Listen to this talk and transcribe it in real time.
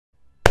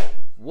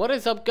What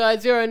is up,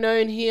 guys? Zero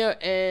Known here,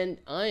 and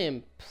I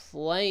am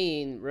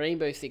playing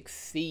Rainbow Six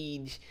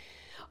Siege.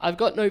 I've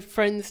got no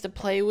friends to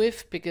play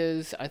with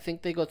because I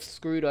think they got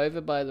screwed over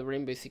by the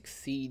Rainbow Six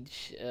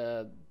Siege,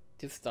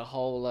 just the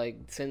whole, like,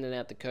 sending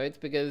out the codes,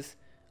 because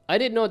I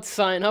did not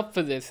sign up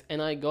for this,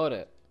 and I got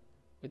it,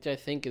 which I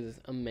think is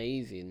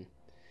amazing.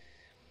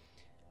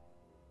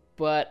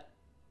 But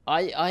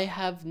I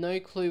have no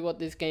clue what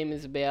this game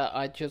is about.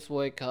 I just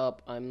woke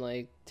up. I'm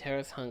like,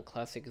 Terrorist Hunt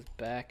Classic is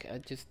back.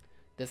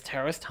 There's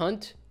Terrorist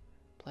Hunt?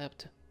 Play up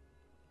to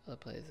other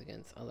players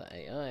against other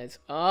AIs.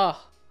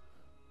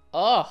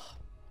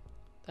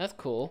 That's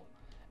cool.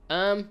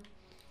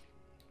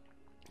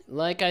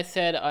 Like I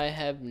said, I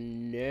have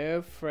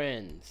no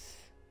friends.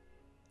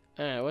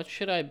 Alright, what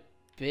should I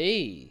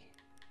be?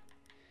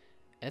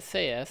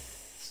 SAS,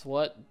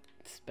 SWAT,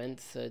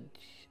 Spencer.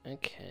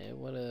 Okay,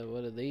 what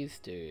do these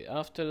do?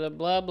 After the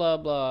blah blah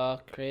blah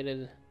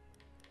created.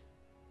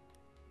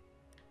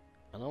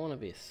 I don't want to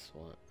be a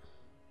SWAT.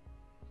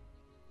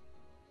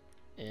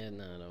 Yeah,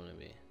 no, I don't want to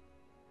be.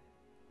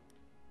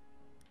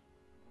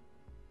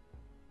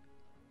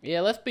 Yeah,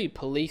 let's be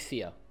police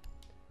here.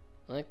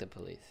 I like the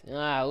police.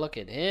 Ah, look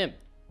at him.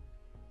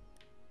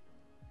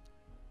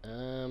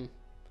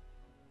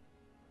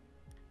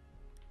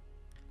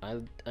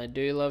 I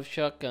do love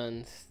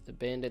shotguns. The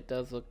bandit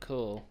does look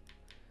cool.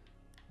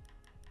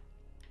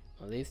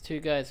 Well, these two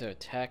guys are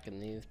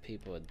attacking. These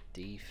people are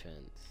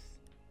defense.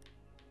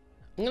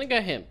 I'm gonna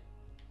go him.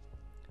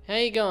 How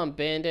you going,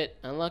 bandit?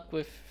 Unluck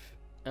with.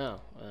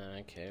 Oh,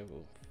 okay.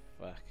 Well,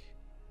 fuck.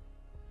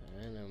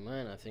 Never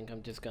mind. I think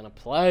I'm just gonna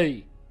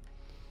play.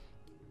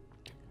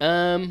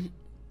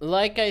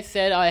 Like I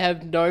said, I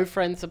have no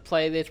friends to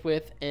play this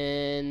with,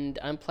 and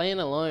I'm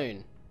playing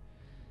alone.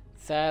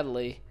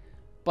 Sadly.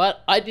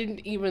 But I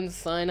didn't even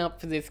sign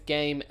up for this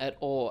game at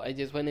all. I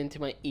just went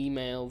into my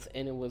emails,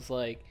 and it was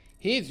like,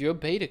 here's your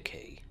beta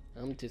key.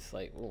 I'm just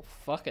like, oh,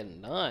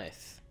 fucking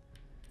nice.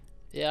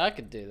 Yeah, I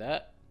could do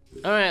that.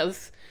 Alright,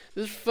 this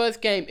is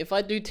first game. If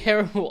I do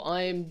terrible,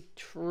 I am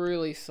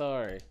truly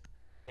sorry.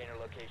 Container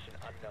location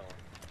unknown.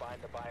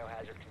 Find the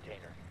biohazard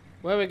container.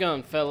 Where are we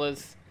going,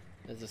 fellas?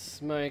 There's a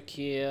smoke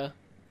here.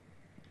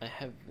 I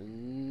have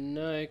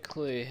no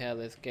clue how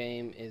this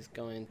game is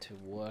going to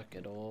work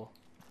at all.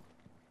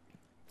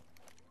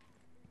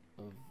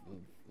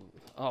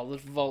 Oh,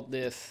 let's vault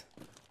this.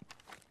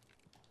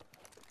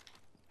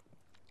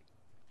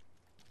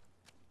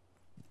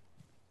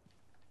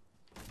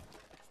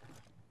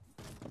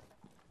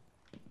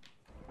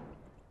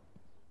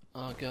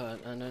 Oh god,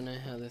 I don't know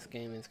how this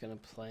game is gonna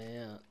play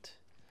out.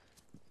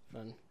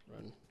 Run,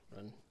 run,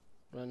 run,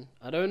 run.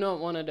 I do not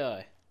want to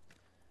die.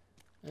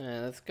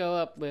 Alright, let's go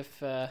up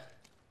with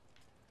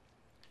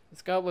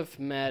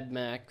Mad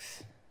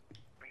Max.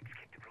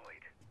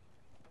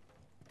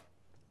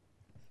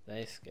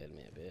 They scared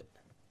me a bit.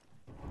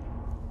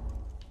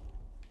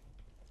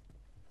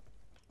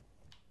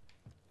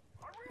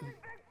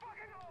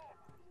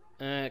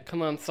 Alright,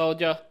 come on,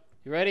 soldier.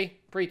 You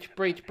ready? Breach,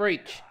 breach,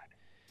 breach.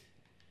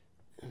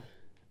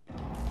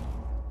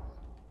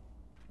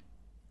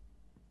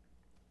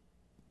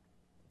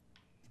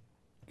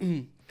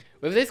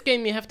 With this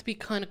game, you have to be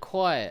kind of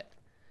quiet.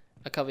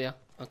 I'll cover you.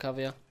 I'll cover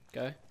you.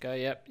 Go, go,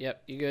 yep,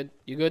 yep. You good?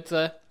 You good,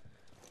 sir?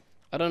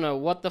 I don't know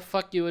what the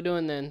fuck you were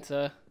doing then,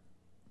 sir.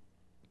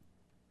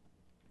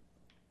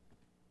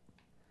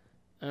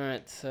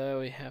 Alright,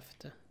 so we have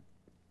to...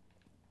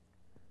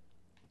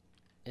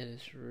 It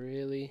is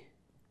really...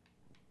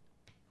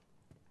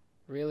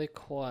 really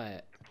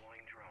quiet.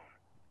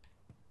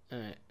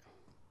 Alright.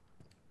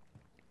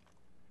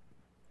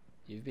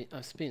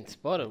 I've been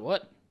spotted,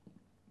 what?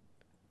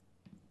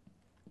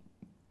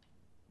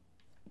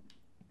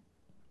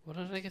 What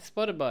did I get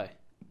spotted by?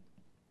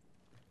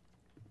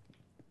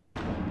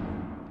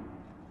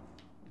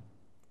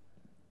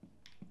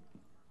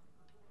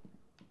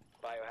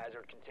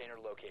 Biohazard container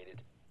located.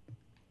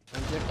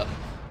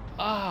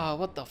 Ah,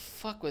 what the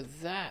fuck was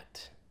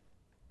that?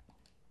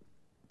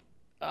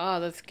 Ah,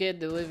 that scared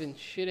the living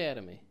shit out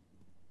of me.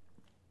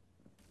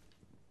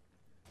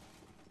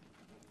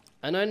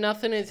 I know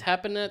nothing is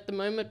happening at the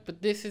moment,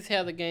 but this is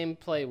how the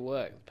gameplay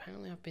works.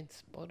 Apparently I've been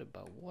spotted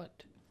by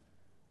what?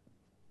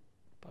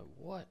 By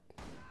what?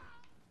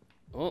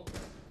 Oh,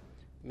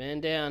 man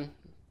down.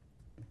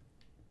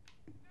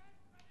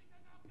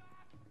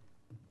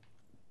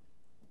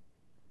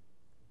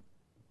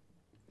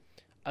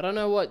 I don't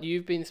know what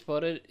you've been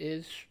spotted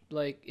is.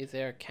 Like, is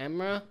there a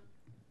camera?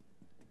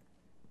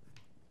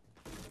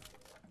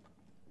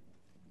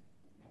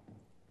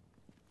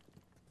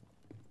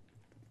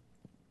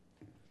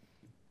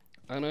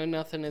 I know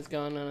nothing is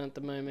going on at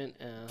the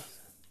moment.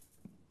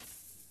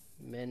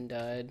 Men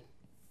died.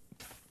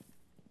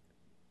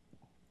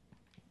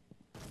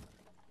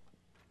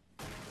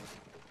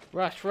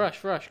 Rush,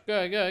 rush, rush.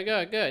 Go, go,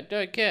 go, go.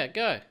 Don't care.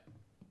 Go.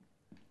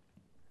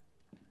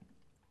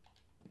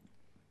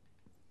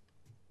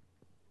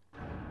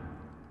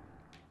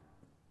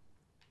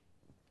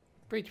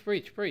 Breach,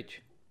 breach,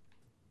 breach.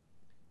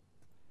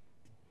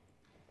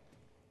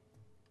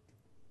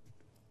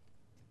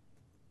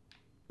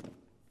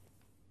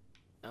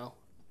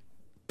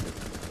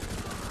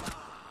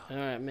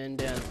 Alright, man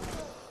down.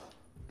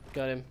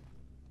 Got him.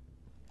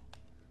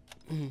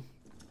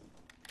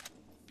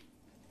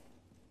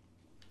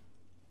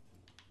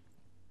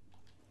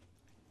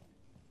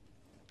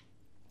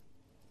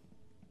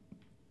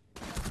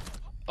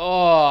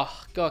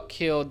 Oh, got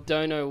killed.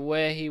 Don't know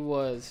where he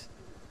was.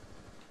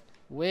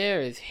 Where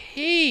is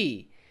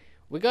he?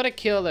 We gotta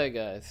kill that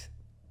guys.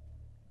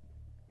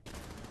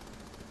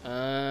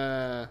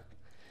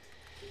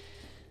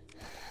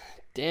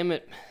 Damn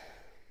it.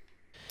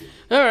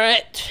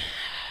 Alright.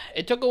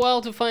 It took a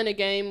while to find a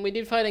game. We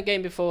did find a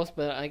game before,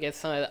 but I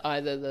guess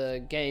either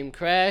the game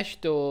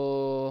crashed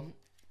or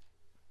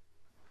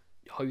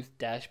host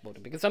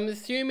dashboard. Because I'm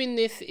assuming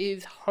this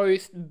is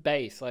host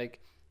base. Like,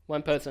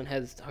 one person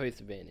has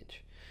host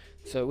advantage.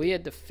 So we are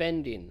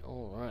defending.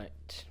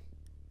 Alright.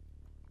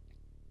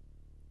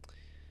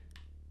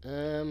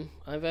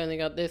 I've only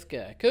got this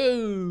guy.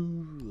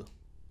 Cool.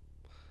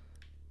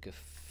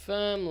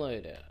 Confirm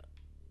loadout.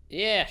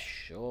 Yeah,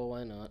 sure,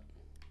 why not?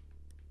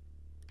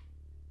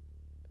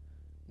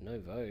 No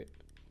vote.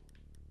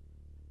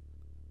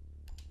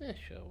 Yeah,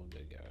 sure, we'll go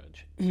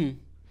garage.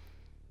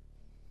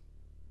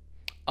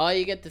 Oh,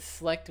 you get to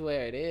select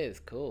where it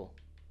is. Cool.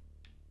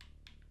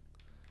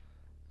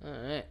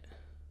 Alright.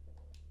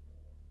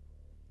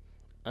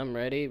 I'm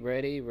ready.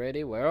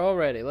 We're all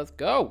ready. Let's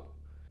go.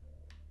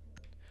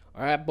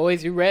 Alright,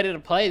 boys, you ready to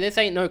play? This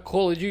ain't no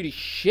Call of Duty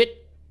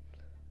shit.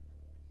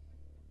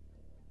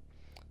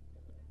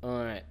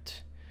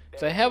 Alright.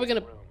 So how we're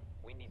gonna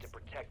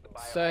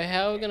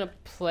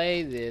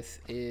play this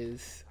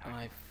is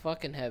I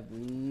fucking have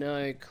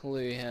no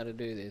clue how to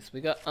do this.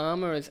 We got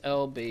armor as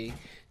LB,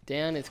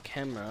 down is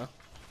camera.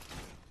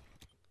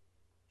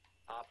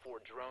 Op 4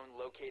 drone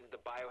located the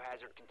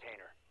biohazard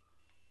container.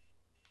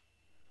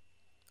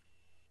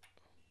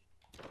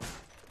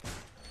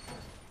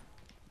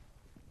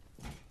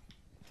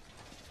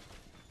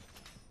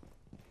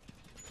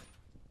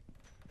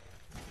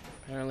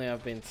 Apparently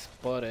I've been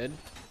spotted.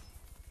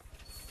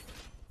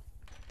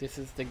 This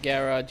is the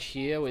garage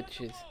here, which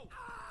is...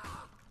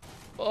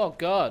 Oh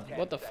god,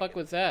 what the fuck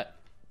was that?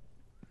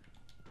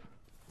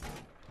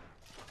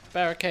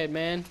 Barricade,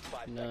 man.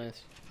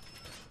 Nice.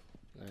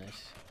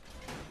 Nice.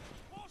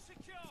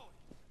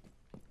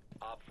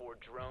 Op 4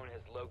 drone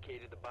has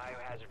located the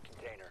biohazard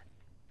container.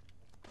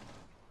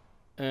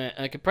 Alright,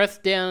 I can press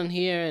down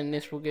here and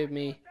this will give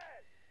me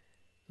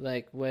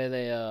like where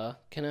they are.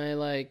 Can I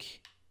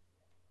like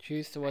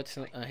choose to watch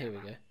some? Ah, here we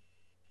go.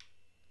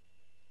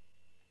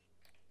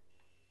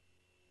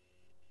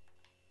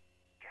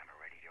 Camera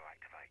ready to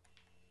activate.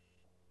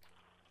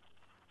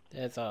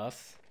 There's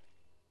us.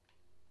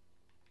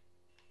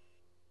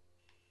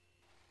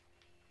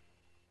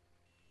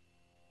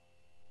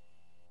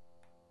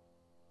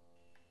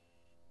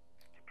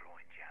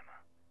 Deploying jammer.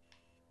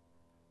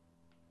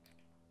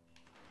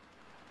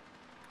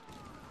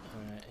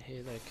 Alright,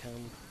 here they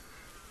come.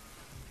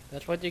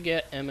 That's what you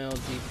get,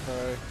 MLG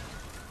Pro.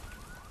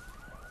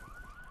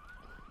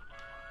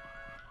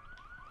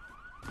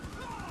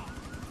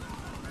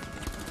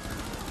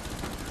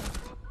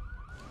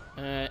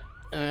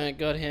 Alright,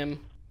 got him.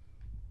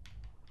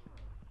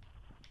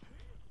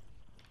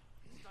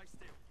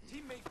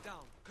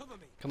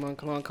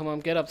 Come on,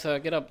 get up, sir,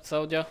 get up,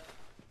 soldier.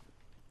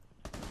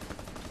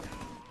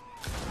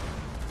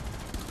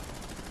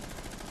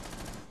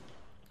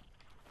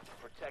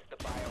 Protect the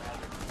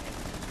biohazard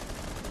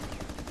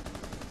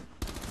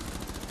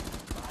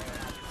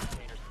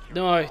container.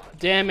 No,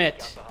 damn it.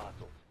 Got the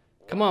hostile.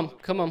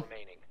 Come on.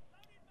 Remaining.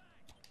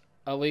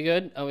 Are we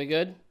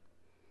good?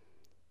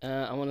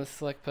 I want to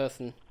select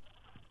person.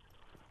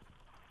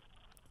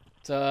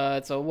 So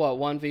it's a what,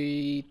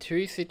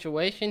 1v2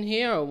 situation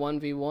here or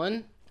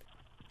 1v1?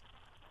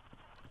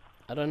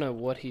 I don't know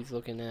what he's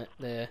looking at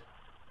there.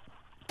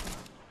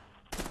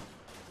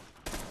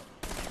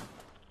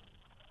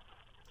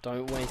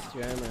 Don't waste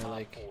your ammo,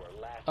 like...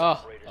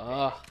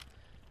 Oh,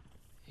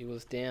 he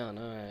was down.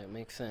 Alright,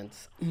 makes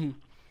sense.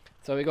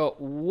 So we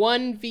got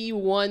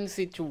 1v1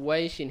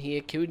 situation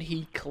here. Could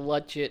he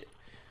clutch it?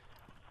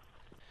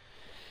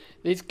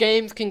 These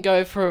games can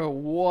go for a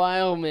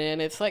while, man.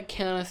 It's like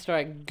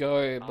Counter-Strike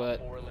Go,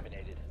 but...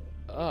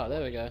 Oh,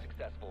 there we go.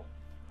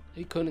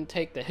 He couldn't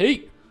take the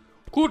heat.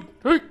 Couldn't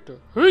take the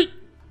heat.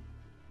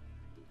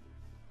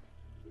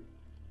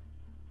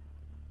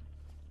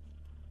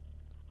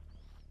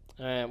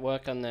 Alright,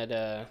 work on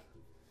that,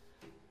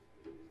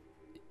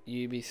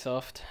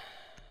 Ubisoft.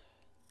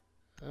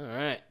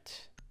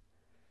 Alright.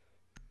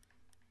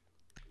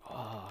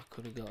 Oh, I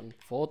could have gotten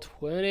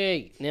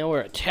 420. Now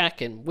we're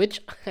attacking,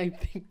 which I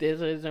think this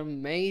is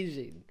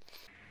amazing.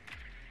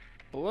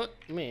 What,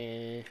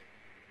 man?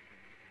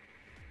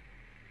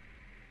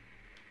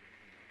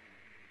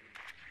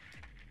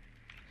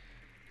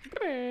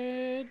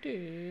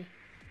 Birdie.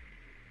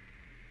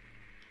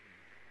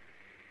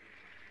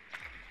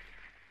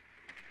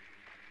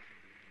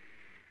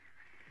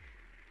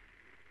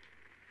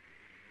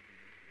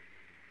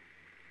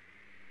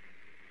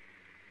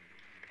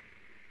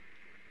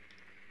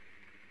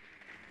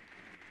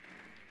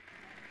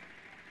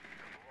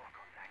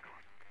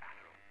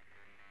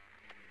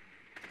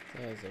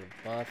 There's a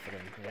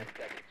bathroom 10 here.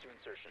 seconds to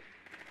insertion.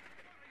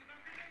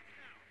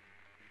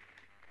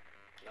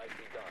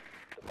 Nicely done.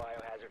 The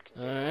biohazard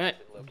container has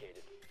been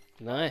located.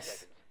 Nice.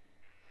 Seconds.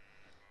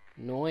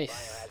 Nice.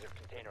 Biohazard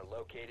container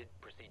located.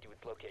 Proceed to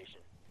its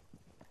location.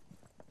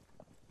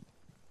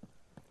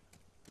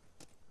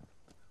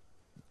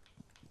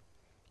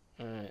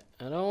 Alright,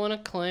 I don't want to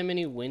climb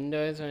any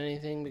windows or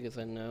anything because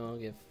I know I'll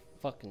get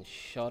fucking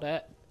shot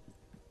at.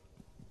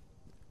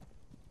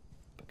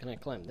 But can I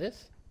climb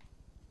this?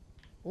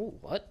 Ooh,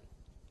 what?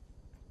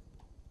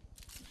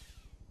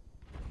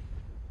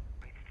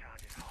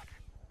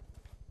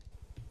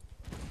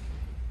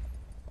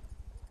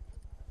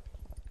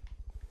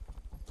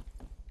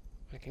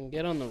 I can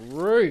get on the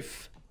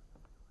roof.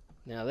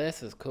 Now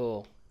this is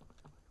cool.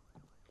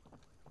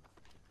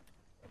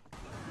 Oh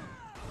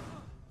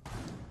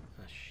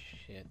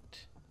shit.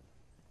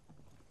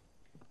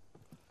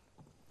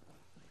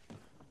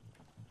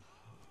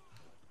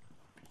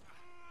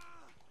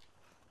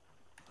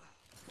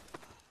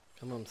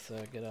 Come on,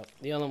 sir, get up.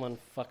 The other one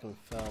fucking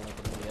fell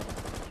like an idiot.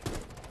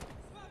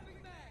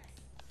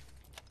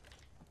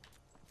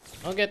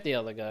 I'll get the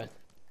other guy.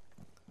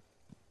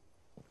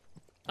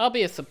 I'll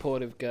be a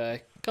supportive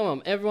guy. Come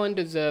on, everyone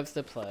deserves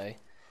to play.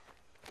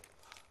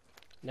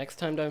 Next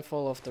time, don't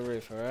fall off the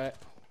roof, alright?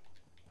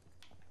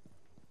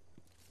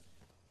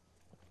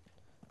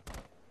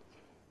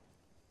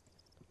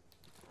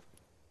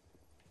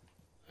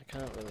 I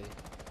can't really...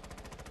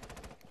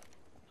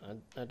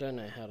 I don't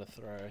know how to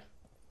throw.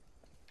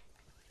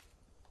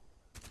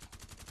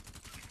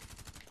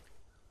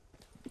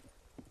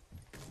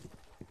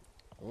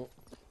 Oh.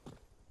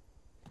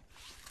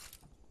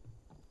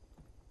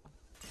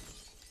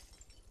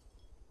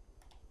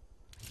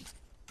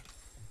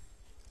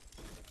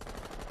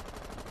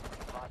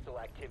 Hostile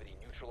activity.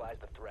 Neutralize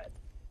the threat.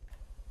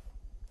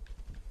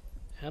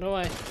 How do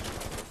I...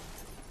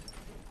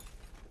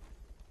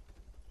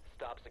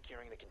 Stop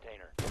securing the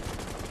container.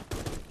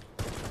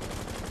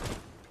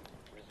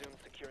 Resume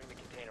securing the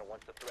container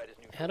once the threat is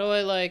neutralized. How do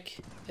I, like...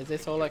 Is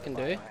this all I can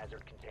do?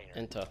 Biohazard container.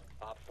 Enter.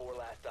 Op 4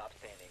 last stop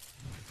standing.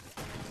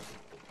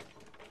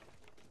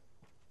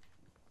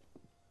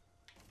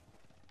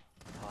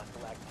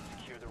 Hostile active.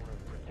 Secure the room.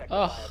 Protect the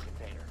Oh.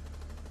 biocontainer.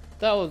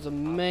 That was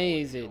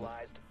amazing.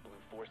 Neutralized. Blue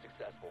 4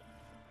 successful.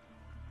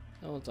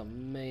 That was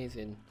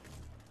amazing.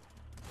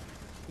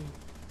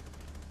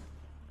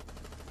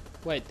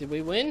 Wait, did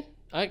we win?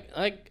 I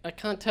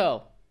can't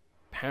tell.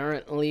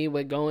 Apparently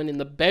we're going in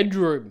the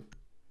bedroom.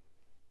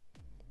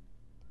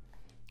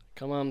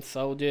 Come on,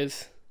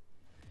 soldiers.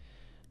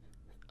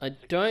 I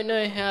don't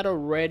know how to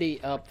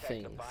ready up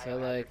Protect the things. So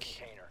biohazard like,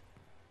 container.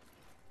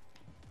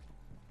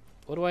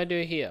 what do I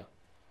do here?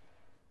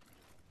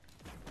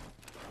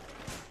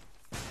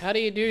 How do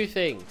you do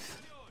things?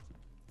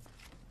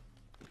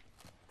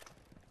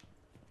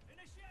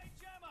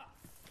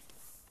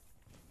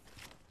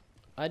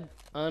 I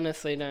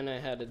honestly don't know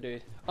how to do...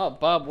 Oh,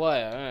 barbed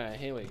wire. Alright,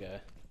 here we go.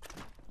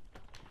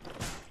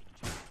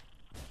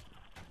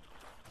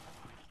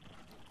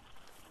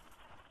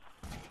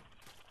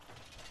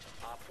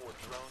 Op 4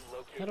 drone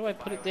located How do I the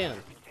put it down?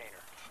 biohazard container.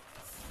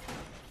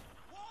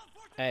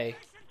 A.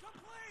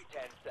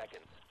 10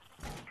 seconds.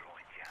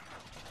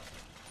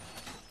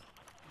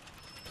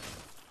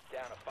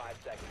 Down to 5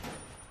 seconds.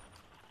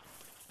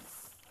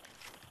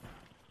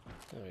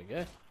 There we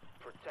go.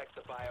 Protect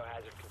the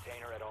biohazard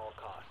container at all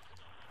costs.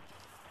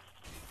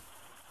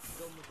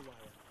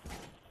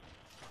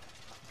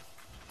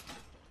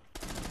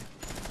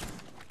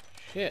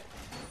 Shit.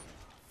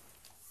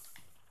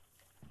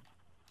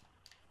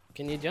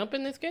 Can you jump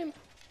in this game?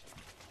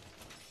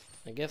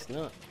 I guess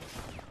not.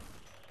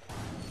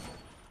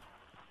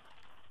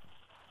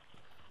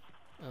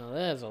 Oh,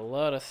 there's a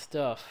lot of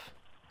stuff.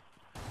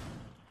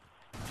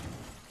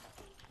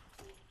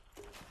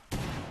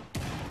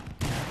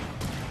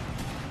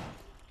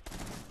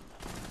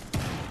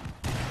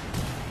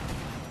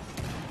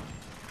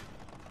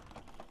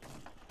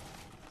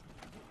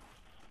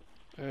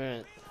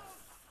 Alright.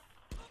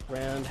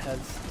 Round has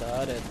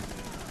started.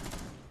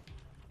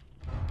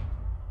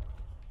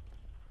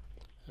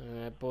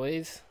 Alright,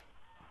 boys.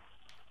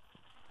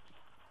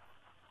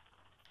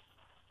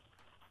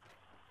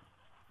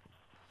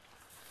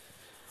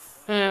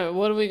 Alright,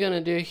 what are we gonna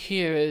do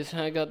here is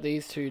I got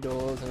these two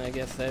doors and I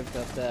guess they've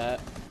got that.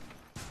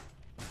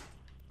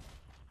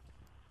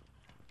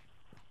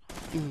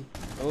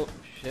 Oh,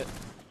 shit.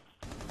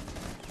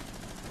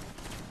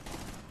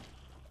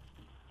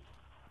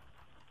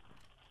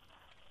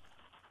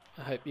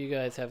 I hope you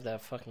guys have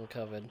that fucking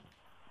covered.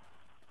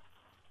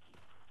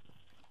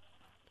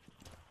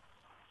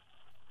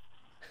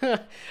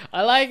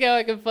 I like how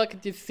I can fucking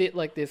just sit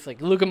like this,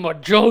 like, look at my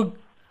jug!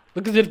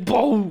 Look at this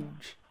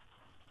bulge!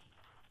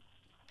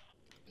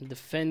 I'm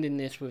defending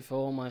this with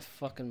all my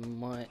fucking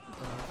might.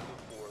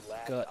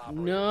 God,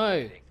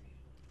 no!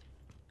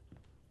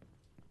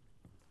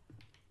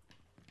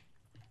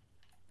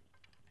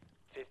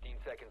 15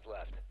 seconds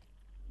left.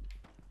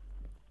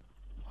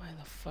 Why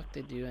the fuck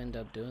did you end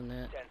up doing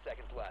that? 10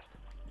 seconds left.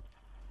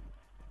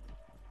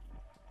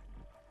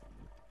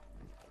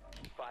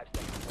 5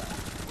 seconds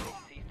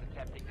left. Cease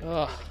attempting to secure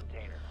Oh. the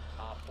container.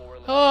 Op 4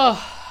 eliminated.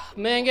 Oh,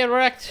 man, get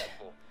wrecked.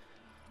 Successful.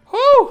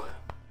 Whoo!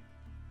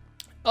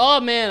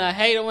 Oh, man, I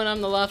hate it when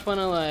I'm the last one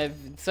alive.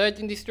 Search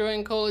and destroy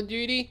in Call of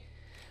Duty.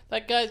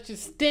 That guy's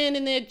just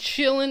standing there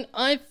chilling.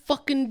 I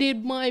fucking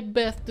did my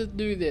best to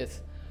do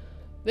this.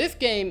 This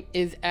game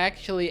is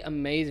actually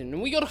amazing.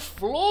 And we got a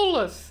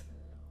flawless.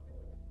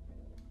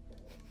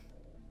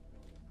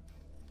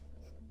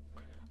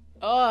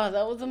 Oh,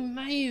 that was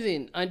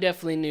amazing. I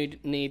definitely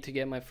need to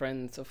get my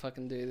friends to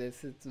fucking do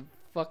this. It's a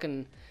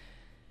fucking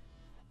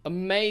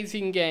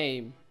amazing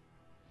game.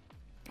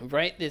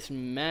 Rate this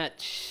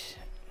match.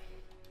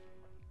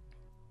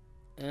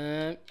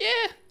 Yeah.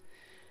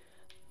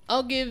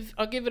 I'll give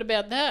it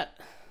about that.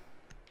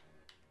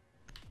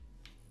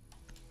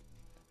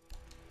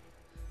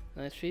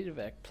 Nice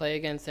feedback. Play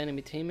against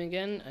enemy team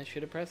again. I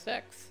should have pressed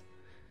X.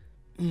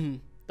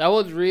 That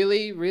was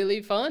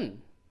really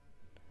fun.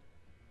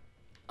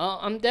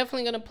 I'm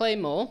definitely gonna play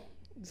more,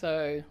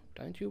 so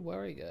don't you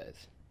worry,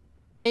 guys.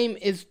 Game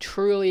is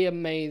truly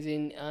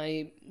amazing.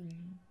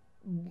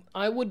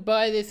 I would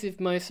buy this if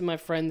most of my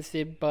friends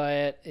did buy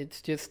it.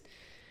 It's just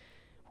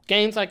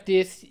games like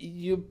this,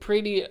 you're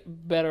pretty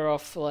better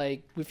off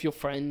like with your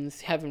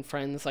friends, having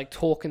friends, like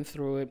talking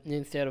through it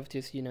instead of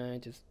just, you know,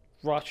 just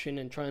rushing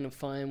and trying to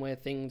find where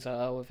things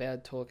are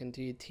without talking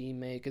to your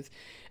teammate. Because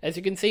as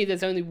you can see,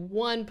 there's only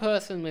one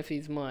person with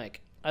his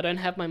mic. I don't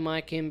have my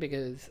mic in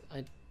because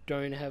I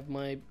don't have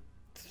my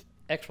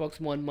Xbox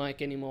One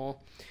mic anymore.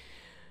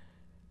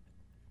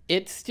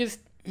 It's just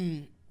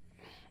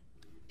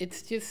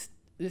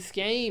this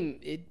game.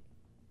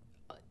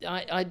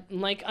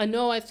 I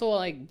know I saw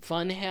like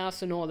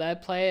Funhouse and all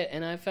that play it,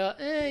 and I felt,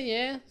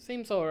 yeah,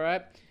 seems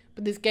alright.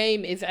 But this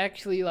game is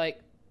actually like,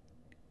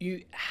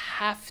 you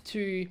have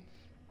to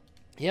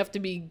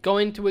be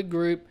going to a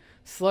group,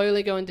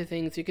 slowly go into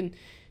things. You can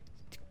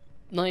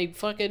like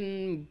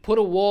fucking put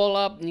a wall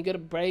up and you gotta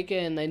break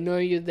it and they know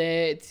you're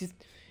there. It's just,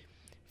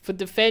 for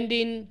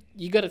defending,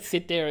 you gotta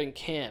sit there and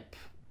camp.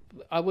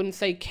 I wouldn't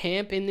say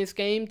camp in this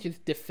game,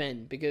 just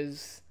defend,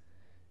 because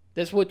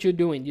that's what you're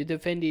doing. You're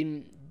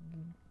defending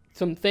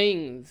some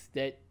things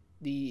that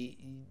the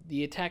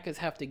attackers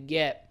have to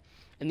get,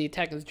 and the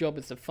attacker's job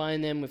is to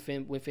find them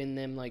within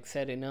them, like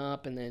setting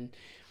up, and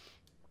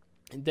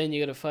then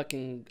you gotta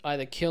fucking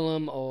either kill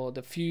them or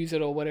defuse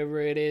it or whatever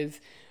it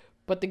is.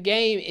 But the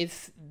game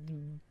is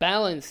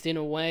balanced in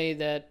a way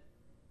that,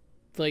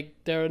 like,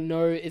 there are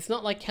no, it's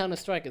not like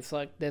Counter-Strike. It's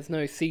like there's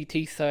no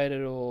CT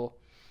sided or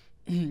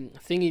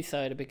thingy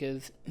sided,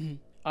 because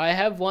I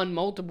have won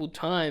multiple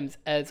times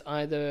as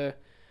either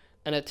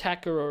an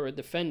attacker or a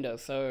defender,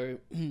 so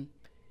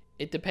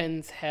it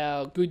depends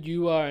how good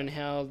you are and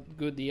how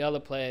good the other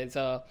players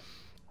are.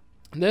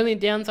 The only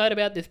downside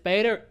about this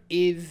beta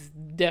is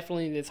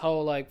definitely this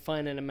whole like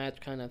finding a match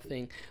kind of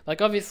thing.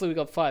 Like, obviously we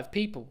got 5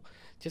 people.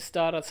 Just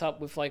start us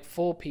up with like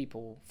 4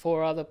 people,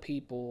 4 other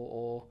people,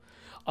 or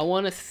I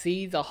want to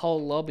see the whole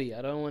lobby.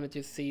 I don't want to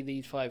just see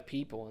these 5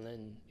 people and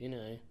then, you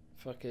know,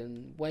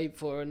 fucking wait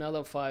for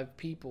another 5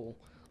 people.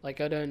 Like,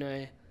 I don't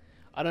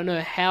know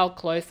how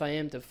close I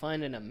am to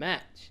finding a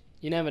match.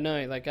 You never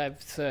know. Like,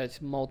 I've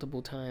searched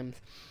multiple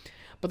times.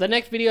 But the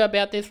next video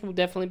about this will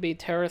definitely be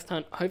Terrorist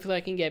Hunt. Hopefully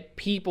I can get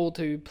people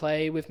to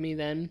play with me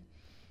then.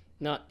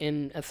 Not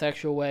in a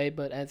sexual way,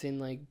 but as in,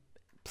 like,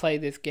 play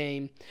this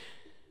game.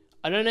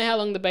 I don't know how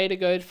long the beta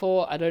goes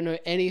for. I don't know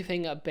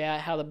anything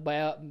about how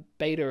the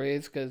beta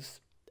is, because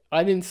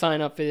I didn't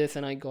sign up for this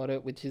and I got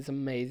it, which is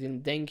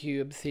amazing. Thank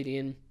you,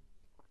 Obsidian.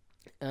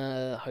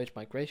 Host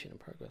migration in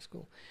progress.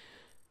 Cool.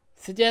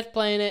 Suggest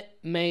playing it.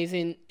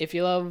 Amazing. If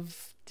you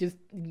love just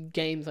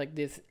games like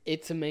this,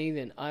 it's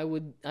amazing.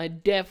 I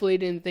definitely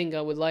didn't think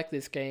I would like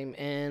this game,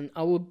 and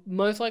I would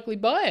most likely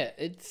buy it.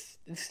 It's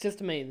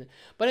just amazing.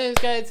 But anyways,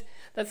 guys,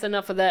 that's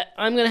enough of that.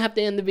 I'm gonna have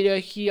to end the video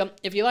here.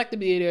 If you liked the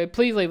video,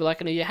 please leave a like,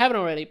 and if you haven't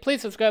already,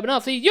 please subscribe, and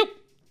I'll see you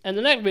in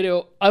the next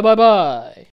video. Bye bye.